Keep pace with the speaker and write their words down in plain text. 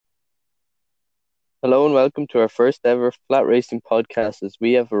Hello and welcome to our first ever flat racing podcast as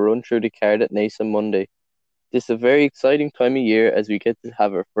we have a run through the card at Naas on Monday. This is a very exciting time of year as we get to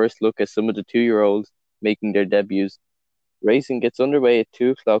have our first look at some of the 2-year-olds making their debuts. Racing gets underway at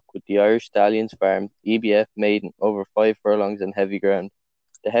 2 o'clock with the Irish Stallions Farm, EBF maiden over 5 furlongs on heavy ground.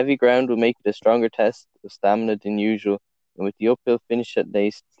 The heavy ground will make it a stronger test of stamina than usual, and with the uphill finish at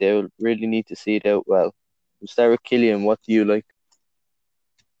Naas, they'll really need to see it out well. We'll start with Killian. What do you like?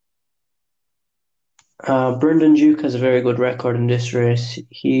 Brendan Duke has a very good record in this race.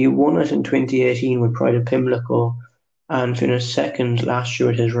 He won it in 2018 with Pride of Pimlico and finished second last year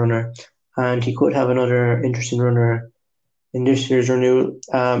with his runner. And he could have another interesting runner in this year's renewal.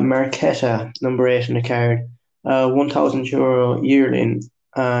 Marquetta, number 8 in the card, €1,000 yearling,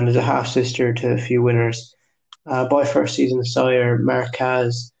 and is a half sister to a few winners. By first season sire,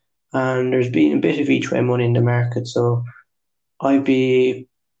 Marquez, and there's been a bit of each way money in the market, so I'd be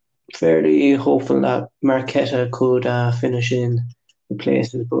fairly hopeful that Marquetta could finish in the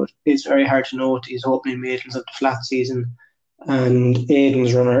places, but it's very hard to know with these opening maidens of the flat season. And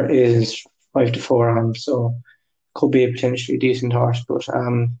Aiden's runner is 5 to 4 on, so could be a potentially decent horse, but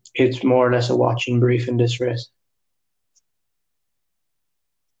it's more or less a watching brief in this race.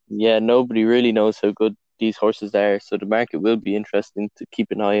 Yeah, nobody really knows how good these horses are, so the market will be interesting to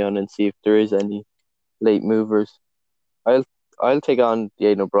keep an eye on and see if there is any late movers. I'll I'll take on the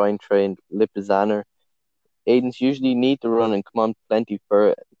Aidan O'Brien trained Lipizzaner. Aidens usually need to run and come on plenty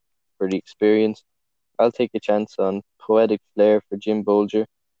for the experience. I'll take a chance on Poetic Flair for Jim Bolger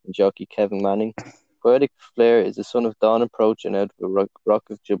and jockey Kevin Manning. Poetic Flair is the son of Don Approach and out of the Rock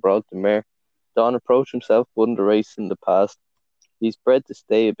of Gibraltar mare. Don Approach himself won the race in the past. He's bred to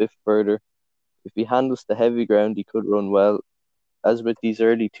stay a bit further. If he handles the heavy ground, he could run well. As with these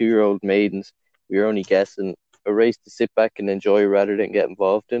early 2-year-old maidens, we're only guessing a race to sit back and enjoy rather than get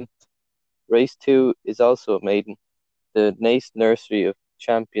involved in. Race 2 is also a maiden, the Naas Nursery of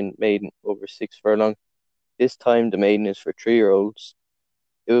Champion Maiden over 6 furlongs. This time the maiden is for 3-year-olds.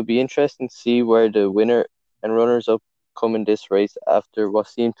 It will be interesting to see where the winner and runners up come in this race after what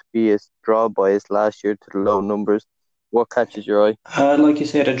seemed to be a draw bias last year to the low numbers. What catches your eye? Like you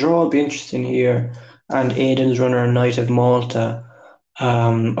said, a draw will be interesting here. And Aiden's runner, Knight of Malta, a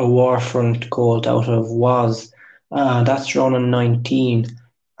Warfront colt out of Was. That's drawn on 19.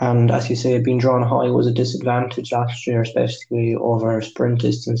 And as you say, being drawn high was a disadvantage last year, especially over sprint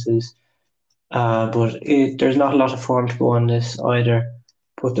distances. There's not a lot of form to go on this either.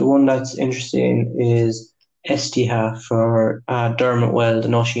 But the one that's interesting is Estiha for Dermot Well, the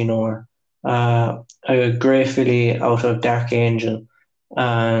Nushinor. A grey filly out of Dark Angel.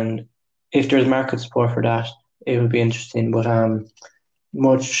 And if there's market support for that, it would be interesting. But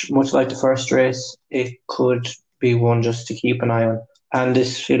much like the first race, it could be one just to keep an eye on. And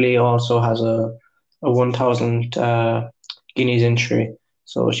this filly also has a 1,000 guineas entry,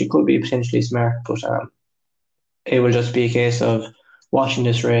 so she could be potentially smart. But it will just be a case of watching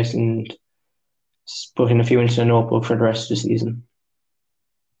this race and putting a few into the notebook for the rest of the season.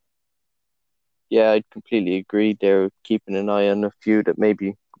 Yeah, I'd completely agree there, keeping an eye on a few that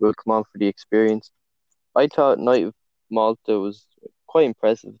maybe will come on for the experience. I thought Knight of Malta was quite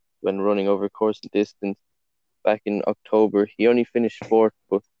impressive when running over course and distance back in October. He only finished fourth,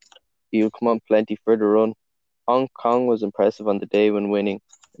 but he'll come on plenty for the run. Hong Kong was impressive on the day when winning,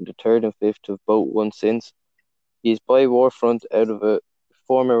 and the third and fifth have both won since. He is by Warfront out of a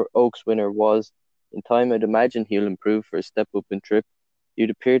former Oaks winner was. In time, I'd imagine he'll improve for a step up in trip. You'd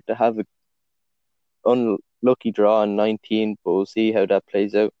appear to have an unlucky draw on 19, but we'll see how that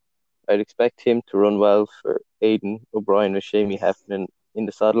plays out. I'd expect him to run well for Aidan O'Brien with Shamie Heffernan in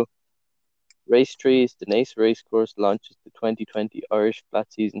the saddle. Race 3 is the Naas Racecourse launches the 2020 Irish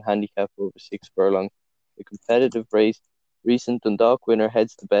Flat Season Handicap over 6 furlongs. A competitive race. Recent Dundalk winner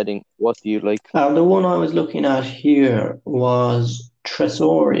heads to betting. What do you like? The one I was looking at here was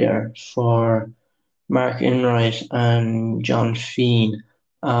Tresoria for Mark Enright and John Feen.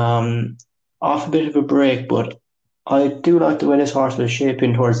 Um, Off a bit of a break, but I do like the way this horse was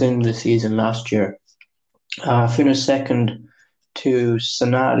shaping towards the end of the season last year. Finished second to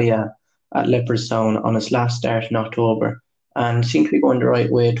Sonalia at Leopardstown on its last start in October and seemed to be going the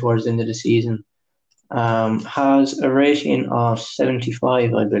right way towards the end of the season. Has a rating of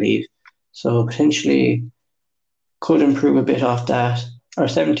 75, I believe, so potentially could improve a bit off that, or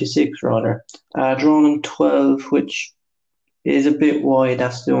 76 rather. Drawn in 12, which is a bit wide,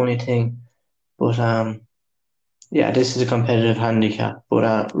 that's the only thing. But yeah, this is a competitive handicap.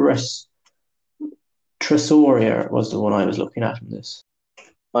 But Tresoria was the one I was looking at in this.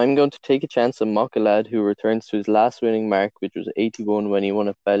 I'm going to take a chance on Mock a Lad who returns to his last winning mark, which was 81 when he won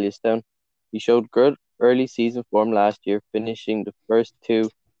at Ballyostown. He showed good early season form last year, finishing the first two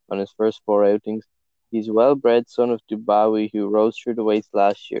on his first four outings. He's a well-bred son of Dubawi who rose through the weights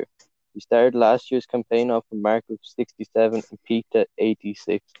last year. He started last year's campaign off a mark of 67 and peaked at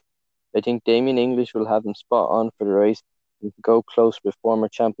 86. I think Damien English will have him spot on for the race and can go close with former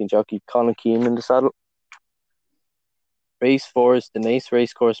champion jockey Colin Keane in the saddle. Race 4 is the Naas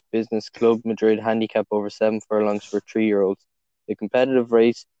Racecourse Business Club Madrid Handicap over 7 furlongs for 3-year-olds. The competitive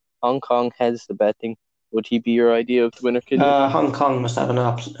race, Hong Kong heads the betting. Would he be your idea of the winner, Killian? Hong Kong must have an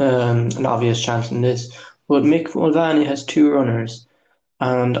obvious chance in this, but Mick Mulvaney has two runners,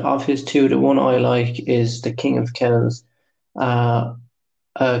 and of his two, the one I like is the King of Kells, uh,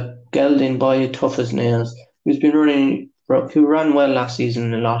 a gelding by Tough as Nails, who ran well last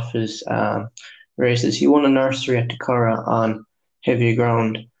season in a lot of his races. He won a nursery at Dakar on heavy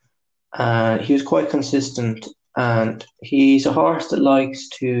ground. He was quite consistent, and he's a horse that likes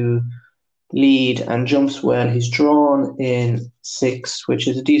to lead and jumps well. He's drawn in six, which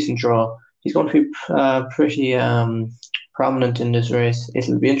is a decent draw. He's going to be pretty prominent in this race.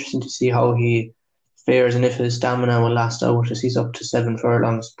 It'll be interesting to see how he fares and if his stamina will last out, as he's up to 7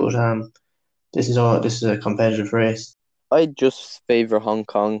 furlongs. But this is a competitive race. I'd just favour Hong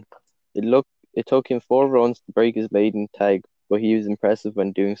Kong. It took him 4 runs to break his maiden tag, but he was impressive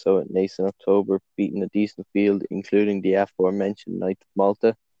when doing so at Naas in October, beating a decent field, including the aforementioned Knight of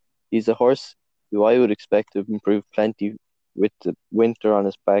Malta. He's a horse who I would expect to have improved plenty with the winter on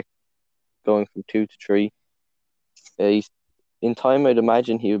his back, going from 2 to 3. He's in time. I'd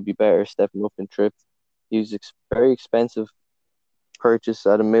imagine he would be better stepping up in trip. He was very expensive purchase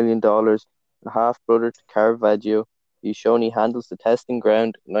at $1 million, a half brother to Caravaggio. He's shown he handles the testing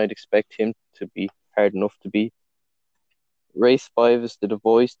ground, and I'd expect him to be hard enough to beat. Race 5 is the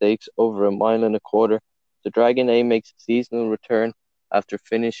Devoy Stakes over 1.25 miles. The Dragon A makes a seasonal return after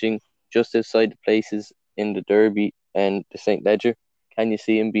finishing just outside the places in the Derby and the St. Leger. Can you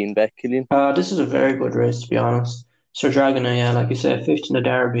see him being bet, Killian? This is a very good race, to be honest. Sir Dragon, yeah, like you said, fifth in the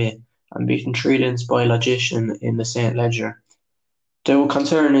Derby and beaten 3 lengths by Logician in the St. Leger. The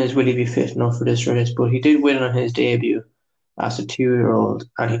concern is, will he be fit enough for this race? But he did win on his debut as a 2-year-old,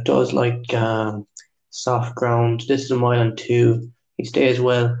 and he does like soft ground. This is 1.2 miles. He stays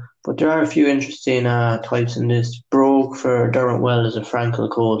well, but there are a few interesting types in this. Brogue for Dermot Well is a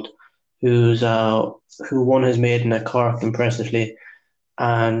Frankel colt who won his maiden at Cork impressively,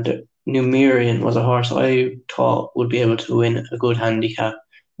 and Numerian was a horse I thought would be able to win a good handicap.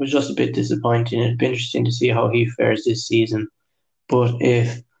 It was just a bit disappointing. It'd be interesting to see how he fares this season. But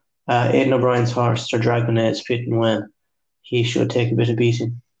if Aidan O'Brien's horse, Sir Dragonet, is fitting well, he should take a bit of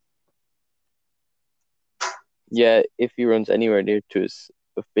beating. Yeah, if he runs anywhere near to his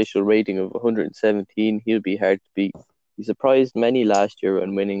official rating of 117, he'll be hard to beat. He surprised many last year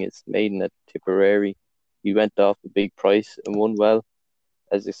when winning his maiden at Tipperary. He went off a big price and won well.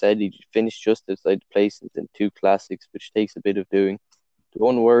 As I said, he finished just outside the placings in 2 classics, which takes a bit of doing. The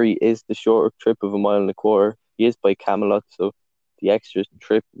one worry is the shorter trip of 1.25 miles. He is by Camelot, so the extra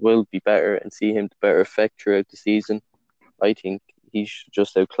trip will be better and see him to better effect throughout the season. I think he should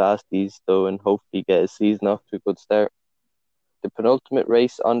just outclass these, though, and hopefully get his season off to a good start. The penultimate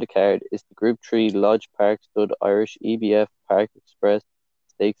race on the card is the Group 3 Lodge Park Stud Irish EBF Park Express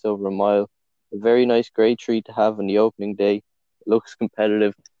Stakes over a mile. A very nice grade 3 to have on the opening day. It looks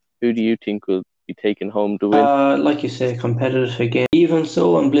competitive. Who do you think will be taking home the win? Like you say, competitive again. Even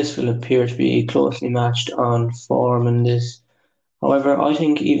so, and Blissful appear to be closely matched on form in this. However, I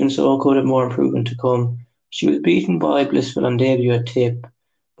think Even So could have more improvement to come. She was beaten by Blissful on debut at Tip,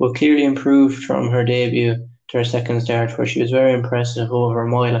 but clearly improved from her debut to her second start, where she was very impressive over a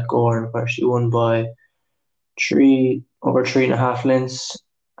mile at Gorn, where she won by over 3.5 lengths.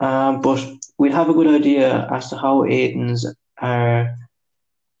 But we'll have a good idea as to how Aiden's are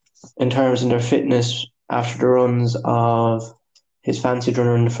in terms of their fitness after the runs of his fancied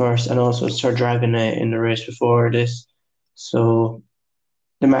runner in the first and also Sir Dragonet in the race before this. So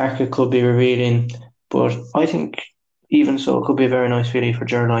the market could be revealing, but I think Even So it could be a very nice filly for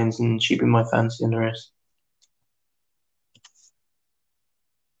Gerlines, and she'd be my fancy in the race.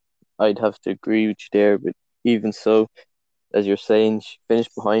 I'd have to agree with you there, but Even So, as you're saying, she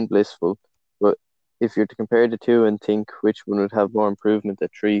finished behind Blissful. But if you're to compare the two and think which one would have more improvement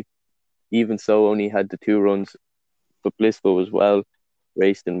at 3, Even So only had the 2 runs, but Blissful was well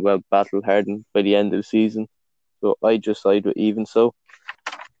raced and well battle hardened by the end of the season. So I just side with Even So.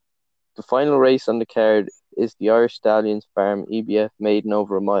 The final race on the card is the Irish Stallions Farm EBF Maiden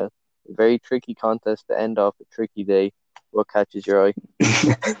over a mile. A very tricky contest to end off a tricky day. What catches your eye?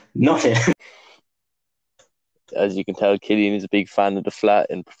 Nothing. as you can tell, Killian is a big fan of the flat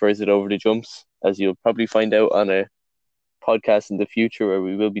and prefers it over the jumps, as you'll probably find out on a podcast in the future where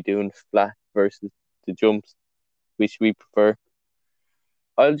we will be doing flat versus the jumps, which we prefer.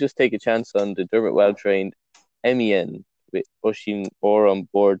 I'll just take a chance on the Dermot well trained MEN with Oisin Orr on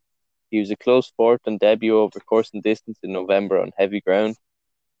board. He was a close fourth on debut over course and distance in November on heavy ground,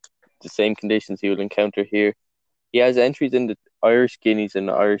 the same conditions he will encounter here. He has entries in the Irish Guineas and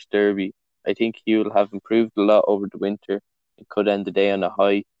the Irish Derby. I think he will have improved a lot over the winter and could end the day on a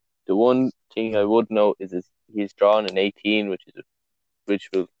high. The one thing I would note is he's drawn an 18, which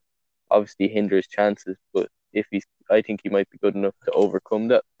will obviously hinder his chances. But I think he might be good enough to overcome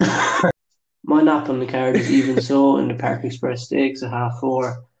that. My nap on the card is even so in the Park Express Stakes at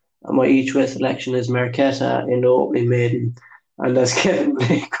 4:30. And my each way selection is Marquetta in the opening maiden. And as Kevin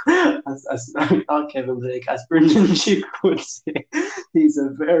Blake, as not Kevin Blake, as Brendan Chick would say, he's a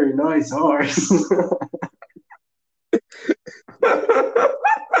very nice horse.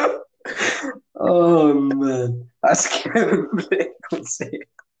 Oh man, as Kevin Blake would say.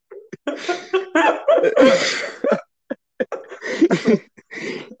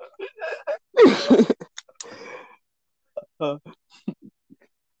 uh,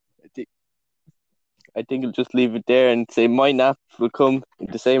 I think I'll just leave it there and say my nap will come in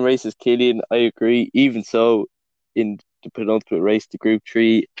the same race as Killian. I agree. Even so, in the penultimate race, the Group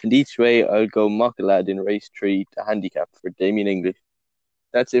 3, and each way I'll go Mockalad in race 3, the handicap for Damien English.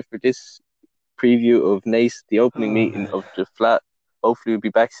 That's it for this preview of Naas, the opening meeting of the flat. Hopefully we'll be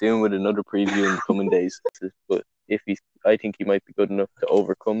back soon with another preview in the coming days. But I think he might be good enough to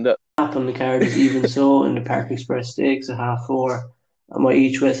overcome that. Nap on the card is even so in the Park Express Stakes at 4:30. And my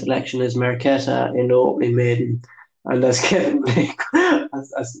each way selection is Marquetta in the opening maiden. And as Kevin Blake,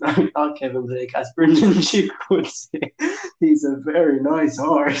 as not Kevin Blake, as Brendan Chick would say, he's a very nice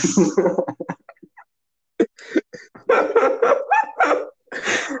horse.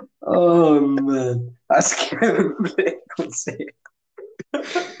 Oh man, as Kevin Blake would say.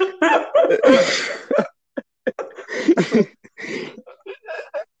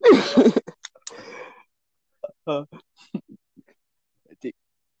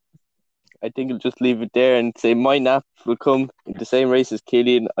 I think I'll just leave it there and say my nap will come in the same race as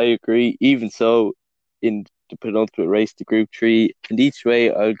Killian. I agree. Even so, in the penultimate race, the Group 3, and each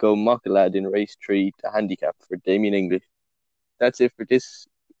way I'll go Mockalad in race 3, the handicap for Damien English. That's it for this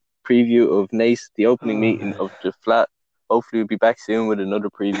preview of Naas, the opening meeting of the flat. Hopefully we'll be back soon with another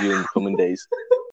preview in the coming days.